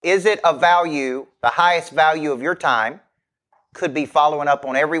Is it a value, the highest value of your time could be following up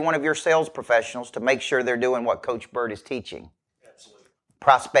on every one of your sales professionals to make sure they're doing what Coach Burt is teaching. Absolutely.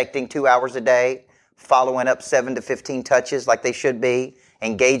 Prospecting 2 hours a day, following up 7 to 15 touches like they should be,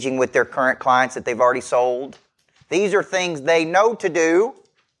 engaging with their current clients that they've already sold. These are things they know to do,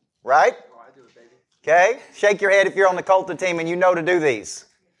 right? Oh, I do it, baby. Okay? Shake your head if you're on the Colton team and you know to do these.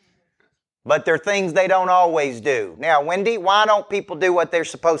 But they're things they don't always do. Now, Wendy, why don't people do what they're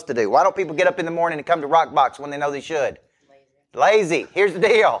supposed to do? Why don't people get up in the morning and come to Rockbox when they know they should? Lazy. Here's the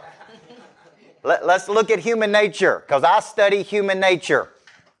deal. Let's look at human nature, because I study human nature.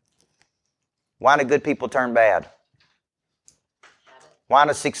 Why do good people turn bad? Why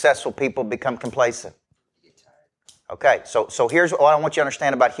do successful people become complacent? Okay, so here's what I want you to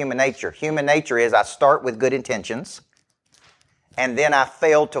understand about human nature. Human nature is I start with good intentions, and then I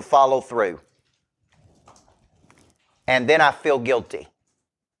fail to follow through. And then I feel guilty.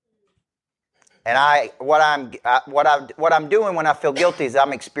 And what I'm doing when I feel guilty is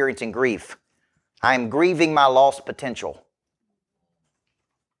I'm experiencing grief. I'm grieving my lost potential.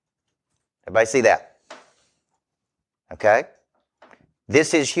 Everybody see that? Okay?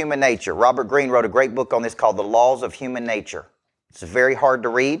 This is human nature. Robert Greene wrote a great book on this called The Laws of Human Nature. It's very hard to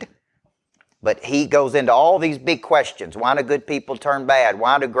read, but he goes into all these big questions. Why do good people turn bad?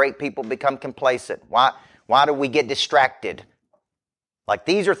 Why do great people become complacent? Why do we get distracted? Like,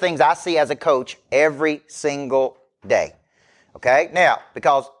 these are things I see as a coach every single day. Okay? Now,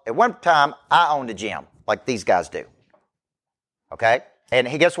 because at one time, I owned a gym, like these guys do. Okay? And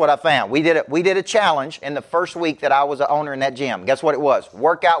guess what I found? We did a challenge in the first week that I was an owner in that gym. Guess what it was?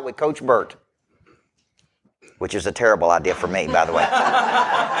 Workout with Coach Burt. Which is a terrible idea for me, by the way.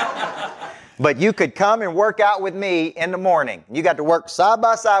 But you could come and work out with me in the morning. You got to work side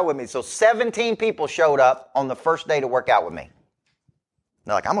by side with me. So 17 people showed up on the first day to work out with me.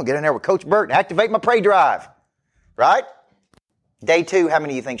 They're like, I'm going to get in there with Coach Burt and activate my prey drive. Right? Day 2, how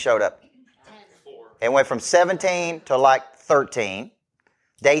many do you think showed up? 4. It went from 17 to like 13.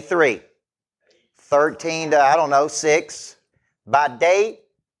 Day 3, 13 to, 6. By day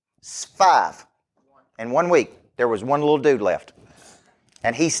 5, in 1 week, there was one little dude left.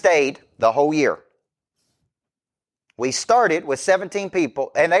 And he stayed the whole year. We started with 17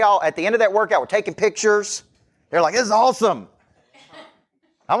 people, and they all, at the end of that workout, were taking pictures. They're like, this is awesome.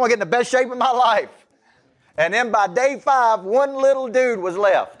 I'm going to get in the best shape of my life. And then by day 5, one little dude was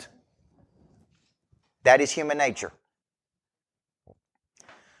left. That is human nature.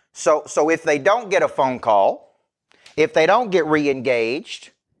 So if they don't get a phone call, if they don't get re-engaged,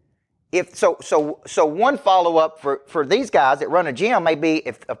 so one follow-up for these guys that run a gym may be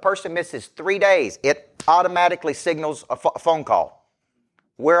if a person misses 3 days, it automatically signals a phone call.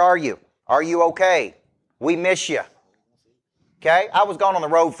 Where are you? Are you okay? We miss you. Okay? I was gone on the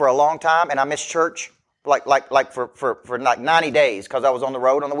road for a long time, and I missed church for 90 days because I was on the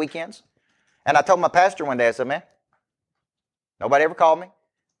road on the weekends. And I told my pastor one day, I said, man, nobody ever called me.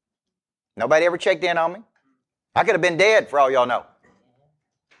 Nobody ever checked in on me. I could have been dead for all y'all know.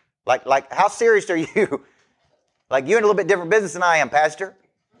 Like, how serious are you? Like, you're in a little bit different business than I am, Pastor.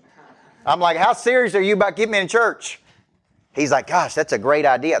 I'm like, how serious are you about getting me in church? He's like, gosh, that's a great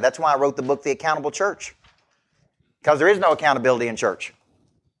idea. That's why I wrote the book, The Accountable Church. Because there is no accountability in church.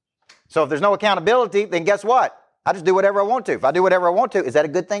 So if there's no accountability, then guess what? I just do whatever I want to. If I do whatever I want to, is that a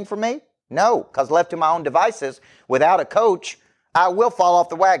good thing for me? No, because left to my own devices, without a coach, I will fall off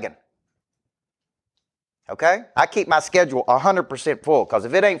the wagon. Okay? I keep my schedule 100% full, because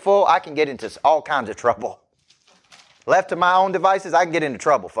if it ain't full, I can get into all kinds of trouble. Left to my own devices, I can get into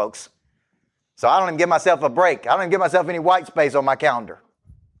trouble, folks. So I don't even give myself a break. I don't even give myself any white space on my calendar.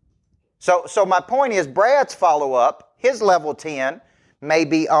 So my point is, Brad's follow-up, his level 10, may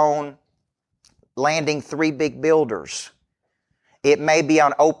be on landing 3 big builders. It may be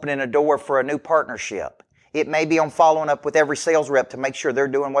on opening a door for a new partnership. It may be on following up with every sales rep to make sure they're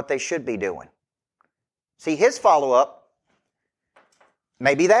doing what they should be doing. See, his follow-up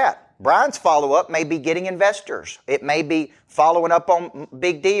may be that. Brian's follow-up may be getting investors. It may be following up on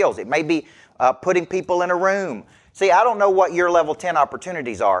big deals. It may be putting people in a room. See, I don't know what your level 10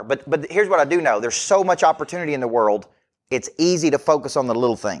 opportunities are, but here's what I do know. There's so much opportunity in the world, it's easy to focus on the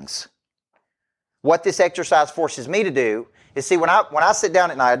little things. What this exercise forces me to do is, see, when I sit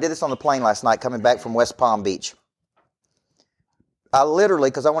down at night, I did this on the plane last night coming back from West Palm Beach. I literally,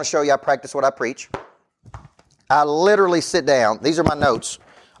 because I want to show you I practice what I preach, I literally sit down. These are my notes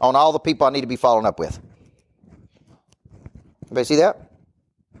on all the people I need to be following up with. Everybody see that?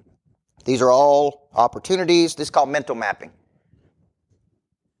 These are all opportunities. This is called mental mapping.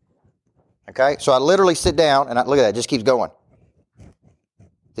 Okay? So I literally sit down, and look at that. It just keeps going.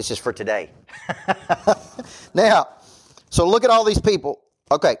 This is for today. Now, so look at all these people.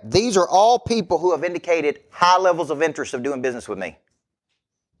 Okay, these are all people who have indicated high levels of interest of doing business with me.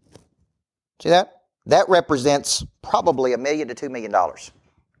 See that? That represents probably $1 million to $2 million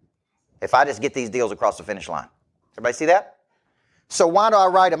if I just get these deals across the finish line. Everybody see that? So why do I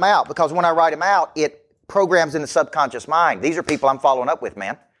write them out? Because when I write them out, it programs in the subconscious mind. These are people I'm following up with,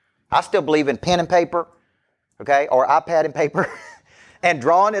 man. I still believe in pen and paper, okay, or iPad and paper, and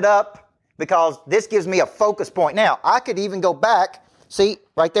drawing it up because this gives me a focus point. Now, I could even go back. See,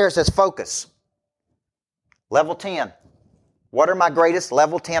 right there it says focus. Level 10. What are my greatest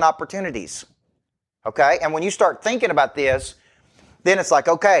level 10 opportunities? Okay, and when you start thinking about this, then it's like,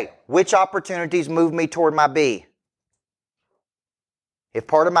 okay, which opportunities move me toward my B? If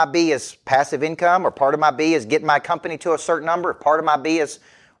part of my B is passive income, or part of my B is getting my company to a certain number, if part of my B is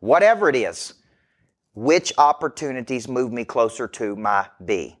whatever it is, which opportunities move me closer to my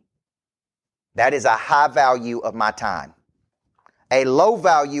B? That is a high value of my time. A low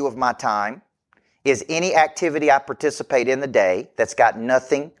value of my time is any activity I participate in the day that's got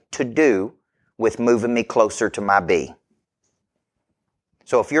nothing to do with moving me closer to my B.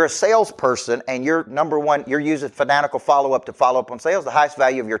 So if you're a salesperson and you're you're using fanatical follow-up to follow up on sales, the highest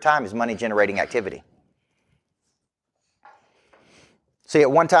value of your time is money-generating activity. See,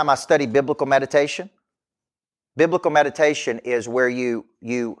 at one time I studied biblical meditation. Biblical meditation is where you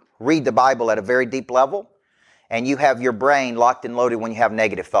read the Bible at a very deep level and you have your brain locked and loaded when you have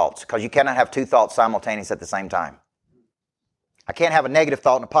negative thoughts, because you cannot have two thoughts simultaneous at the same time. I can't have a negative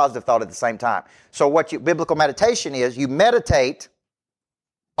thought and a positive thought at the same time. So biblical meditation is, you meditate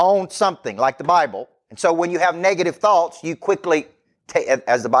on something like the Bible. And so when you have negative thoughts, you quickly,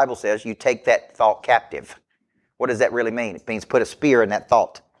 as the Bible says, you take that thought captive. What does that really mean? It means put a spear in that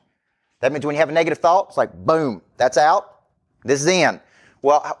thought. That means when you have a negative thought, it's like, boom, that's out. This is in.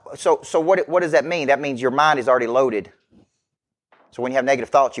 Well, so what does that mean? That means your mind is already loaded. So when you have negative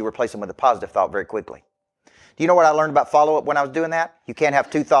thoughts, you replace them with a positive thought very quickly. Do you know what I learned about follow-up when I was doing that? You can't have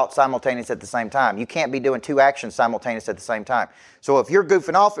two thoughts simultaneous at the same time. You can't be doing two actions simultaneous at the same time. So if you're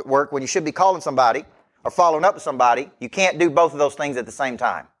goofing off at work when you should be calling somebody or following up with somebody, you can't do both of those things at the same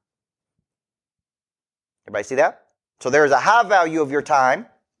time. Everybody see that? So there is a high value of your time,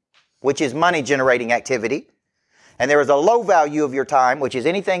 which is money-generating activity. And there is a low value of your time, which is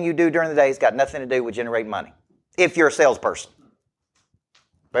anything you do during the day that's got nothing to do with generating money, if you're a salesperson.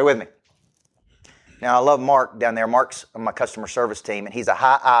 Bear with me. Now, I love Mark down there. Mark's on my customer service team, and he's a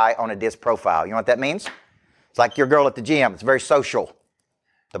high I on a DISC profile. You know what that means? It's like your girl at the gym. It's very social.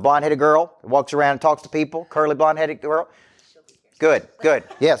 The blonde-headed girl that walks around and talks to people, curly blonde-headed girl. Good.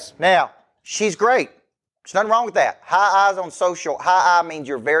 Yes. Now, she's great. There's nothing wrong with that. High I's on social. High I means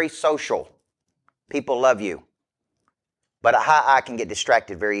you're very social. People love you. But a high I can get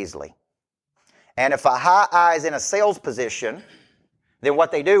distracted very easily. And if a high I is in a sales position, then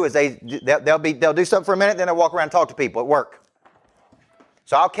what they do is they'll do something for a minute, then they'll walk around and talk to people at work.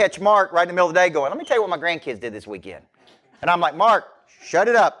 So I'll catch Mark right in the middle of the day going, let me tell you what my grandkids did this weekend. And I'm like, Mark, shut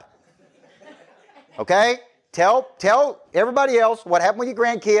it up. Okay? Tell everybody else what happened with your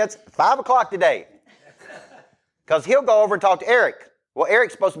grandkids at 5 o'clock today. Because he'll go over and talk to Eric. Well,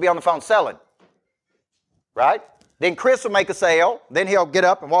 Eric's supposed to be on the phone selling. Right? Then Chris will make a sale. Then he'll get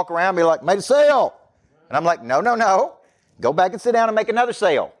up and walk around and be like, made a sale. And I'm like, no. Go back and sit down and make another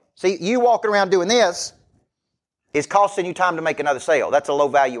sale. See, you walking around doing this is costing you time to make another sale. That's a low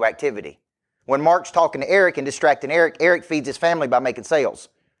value activity. When Mark's talking to Eric and distracting Eric, Eric feeds his family by making sales.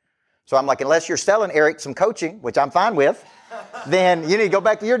 So I'm like, unless you're selling Eric some coaching, which I'm fine with, then you need to go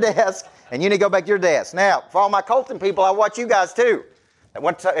back to your desk and you need to go back to your desk. Now, for all my Colton people, I watch you guys too.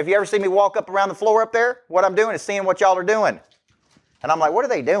 If you ever see me walk up around the floor up there, what I'm doing is seeing what y'all are doing. And I'm like, what are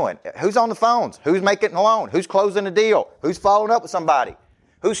they doing? Who's on the phones? Who's making a loan? Who's closing a deal? Who's following up with somebody?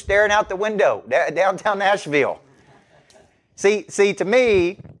 Who's staring out the window downtown Nashville? See, to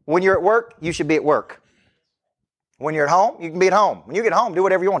me, when you're at work, you should be at work. When you're at home, you can be at home. When you get home, do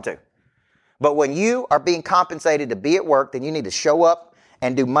whatever you want to. But when you are being compensated to be at work, then you need to show up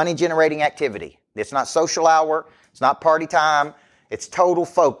and do money-generating activity. It's not social hour. It's not party time. It's total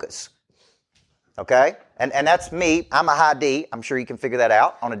focus. Okay? And that's me. I'm a high D. I'm sure you can figure that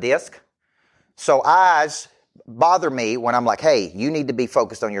out on a disc. So eyes bother me when I'm like, hey, you need to be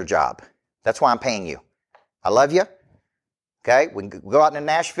focused on your job. That's why I'm paying you. I love you. Okay? We can go out in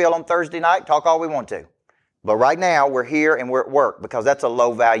Nashville on Thursday night, talk all we want to. But right now, we're here and we're at work because that's a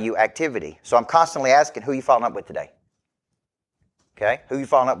low-value activity. So I'm constantly asking, who are you following up with today? Okay? Who are you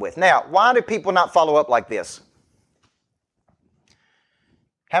following up with? Now, why do people not follow up like this?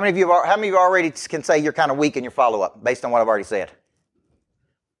 How many of you already can say you're kind of weak in your follow-up based on what I've already said?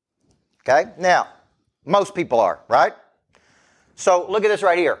 Okay? Now, most people are, right? So look at this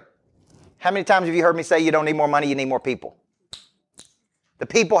right here. How many times have you heard me say you don't need more money, you need more people? The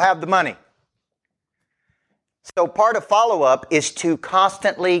people have the money. So part of follow-up is to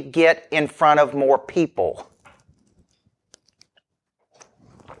constantly get in front of more people.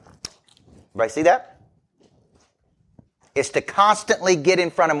 Everybody see that? It's to constantly get in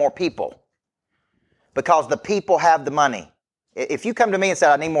front of more people because the people have the money. If you come to me and say,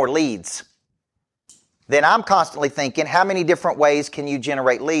 I need more leads, then I'm constantly thinking, how many different ways can you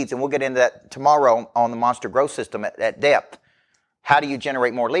generate leads? And we'll get into that tomorrow on the Monster Growth System at depth. How do you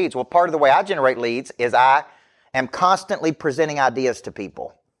generate more leads? Well, part of the way I generate leads is I am constantly presenting ideas to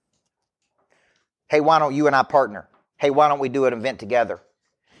people. Hey, why don't you and I partner? Hey, why don't we do an event together?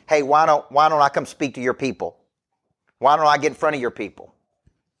 Hey, why don't I come speak to your people? Why don't I get in front of your people?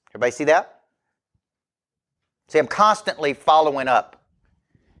 Everybody see that? See, I'm constantly following up.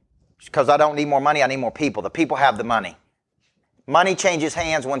 Because I don't need more money, I need more people. The people have the money. Money changes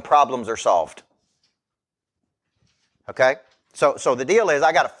hands when problems are solved. Okay? So the deal is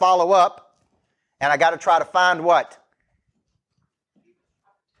I got to follow up and I got to try to find what?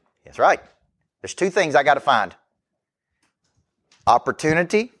 That's right. There's two things I got to find.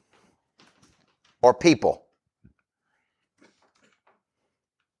 Opportunity or people.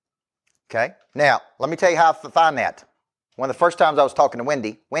 Okay? Now, let me tell you how I find that. One of the first times I was talking to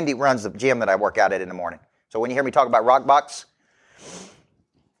Wendy runs the gym that I work out at in the morning. So when you hear me talk about Rockbox,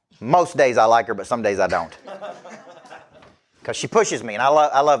 most days I like her, but some days I don't. Because she pushes me, and I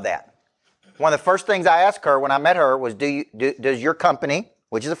love that. One of the first things I asked her when I met her was, does your company,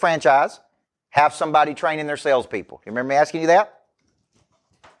 which is a franchise, have somebody training their salespeople? You remember me asking you that?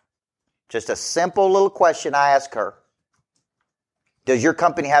 Just a simple little question I asked her. Does your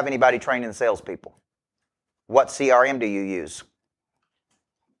company have anybody training the salespeople? What CRM do you use?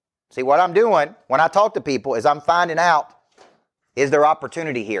 See, what I'm doing when I talk to people is I'm finding out, is there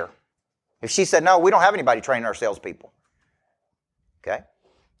opportunity here? If she said, no, we don't have anybody training our salespeople. Okay?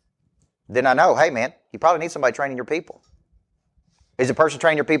 Then I know, hey man, you probably need somebody training your people. Is the person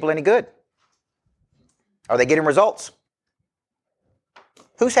training your people any good? Are they getting results?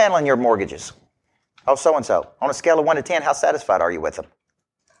 Who's handling your mortgages? Oh, so-and-so. On a scale of 1 to 10, how satisfied are you with them?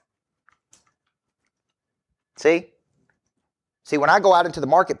 See, when I go out into the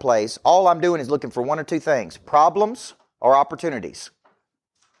marketplace, all I'm doing is looking for one or two things, problems or opportunities.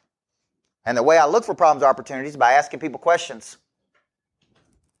 And the way I look for problems or opportunities is by asking people questions.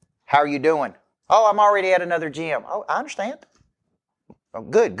 How are you doing? Oh, I'm already at another gym. Oh, I understand. Oh,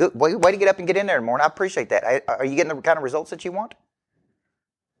 good. Way to get up and get in there in the morning. I appreciate that. Are you getting the kind of results that you want?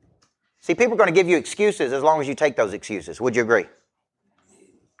 See, people are going to give you excuses as long as you take those excuses. Would you agree?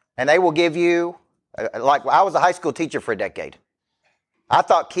 And they will give you, like I was a high school teacher for a decade. I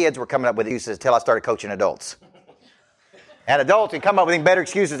thought kids were coming up with excuses until I started coaching adults. And adults can come up with even better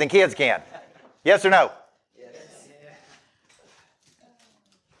excuses than kids can. Yes or no? Yes.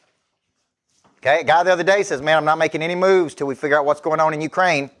 Okay, a guy the other day says, man, I'm not making any moves till we figure out what's going on in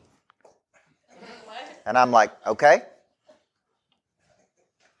Ukraine. And I'm like, okay.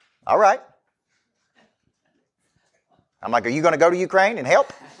 All right. I'm like, are you going to go to Ukraine and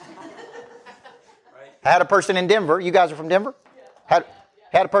help? I had a person in Denver. You guys are from Denver?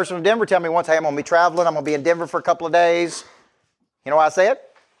 Had a person in Denver tell me once, hey, I'm going to be traveling. I'm going to be in Denver for a couple of days. You know what I said?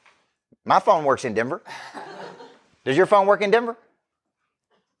 My phone works in Denver. Does your phone work in Denver?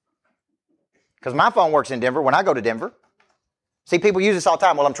 Because my phone works in Denver when I go to Denver. See, people use this all the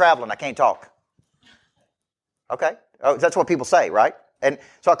time. Well, I'm traveling. I can't talk. Okay. Oh, that's what people say, right? And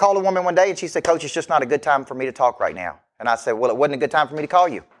so I called a woman one day and she said, Coach, it's just not a good time for me to talk right now. And I said, well, it wasn't a good time for me to call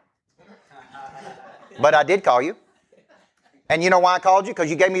you. But I did call you. And you know why I called you? Because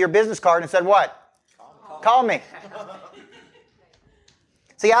you gave me your business card and said what? Call me.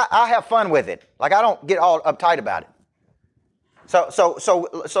 See, I have fun with it. Like, I don't get all uptight about it.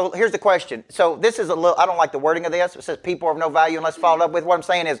 So here's the question. So this is a little, I don't like the wording of this. It says people are of no value unless followed up with. What I'm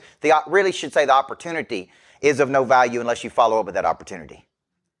saying is, really should say the opportunity is of no value unless you follow up with that opportunity.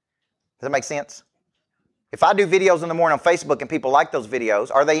 Does that make sense? If I do videos in the morning on Facebook and people like those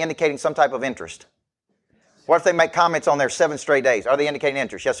videos, are they indicating some type of interest? What if they make comments on there 7 straight days? Are they indicating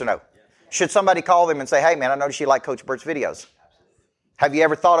interest? Yes or no? Should somebody call them and say, hey, man, I noticed you like Coach Burt's videos. Have you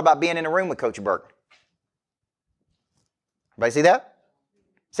ever thought about being in a room with Coach Burt? Everybody see that?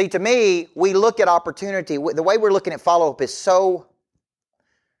 See, to me, we look at opportunity. The way we're looking at follow-up is so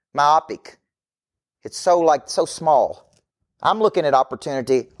myopic. It's so small. I'm looking at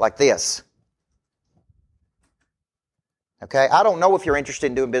opportunity like this. Okay? I don't know if you're interested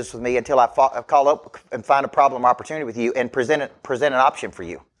in doing business with me until I call up and find a problem or opportunity with you and present an option for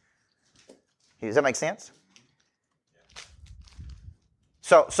you. Does that make sense?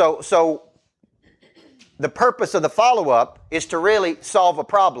 So the purpose of the follow-up is to really solve a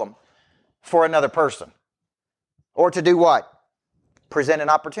problem for another person. Or to do what? Present an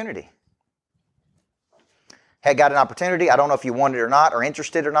opportunity. Hey, got an opportunity. I don't know if you want it or not, or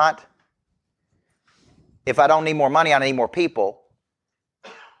interested or not. If I don't need more money, I need more people.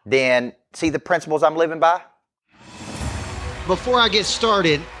 Then see the principles I'm living by? Before I get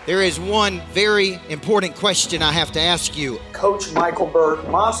started, there is one very important question I have to ask you. Coach Michael Burt,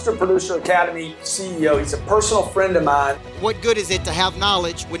 Monster Producer Academy CEO. He's a personal friend of mine. What good is it to have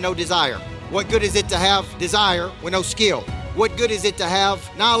knowledge with no desire? What good is it to have desire with no skill? What good is it to have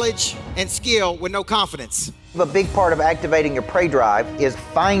knowledge and skill with no confidence? A big part of activating your prey drive is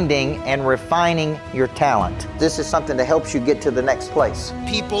finding and refining your talent. This is something that helps you get to the next place.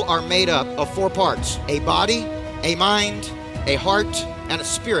 People are made up of 4 parts: a body, a mind, a heart, and a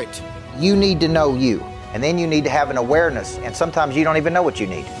spirit. You need to know you, and then you need to have an awareness, and sometimes you don't even know what you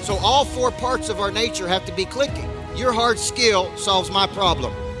need. So all 4 parts of our nature have to be clicking. Your hard skill solves my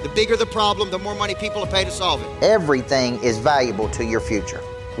problem. The bigger the problem, the more money people will pay to solve it. Everything is valuable to your future.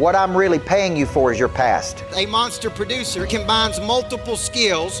 What I'm really paying you for is your past. A monster producer combines multiple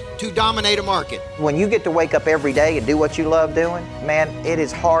skills to dominate a market. When you get to wake up every day and do what you love doing, man, it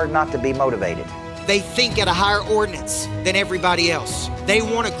is hard not to be motivated. They think at a higher ordinance than everybody else. They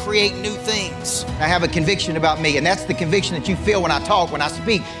want to create new things. I have a conviction about me, and that's the conviction that you feel when I talk, when I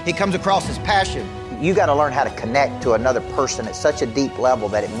speak. It comes across as passion. You got to learn how to connect to another person at such a deep level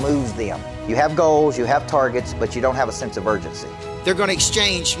that it moves them. You have goals, you have targets, but you don't have a sense of urgency. They're going to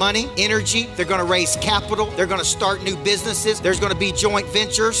exchange money, energy. They're going to raise capital. They're going to start new businesses. There's going to be joint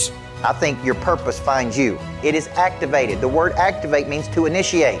ventures. I think your purpose finds you. It is activated. The word activate means to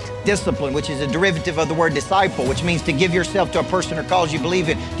initiate. Discipline, which is a derivative of the word disciple, which means to give yourself to a person or cause you believe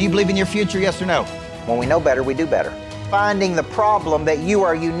in. Do you believe in your future, yes or no? When we know better, we do better. Finding the problem that you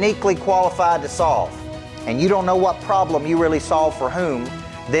are uniquely qualified to solve, and you don't know what problem you really solve for whom,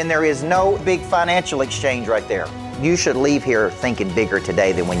 then there is no big financial exchange right there. You should leave here thinking bigger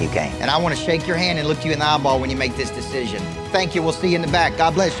today than when you came. And I want to shake your hand and look you in the eyeball when you make this decision. Thank you. We'll see you in the back.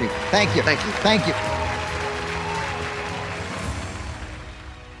 God bless you. Thank you. Thank you. Thank you.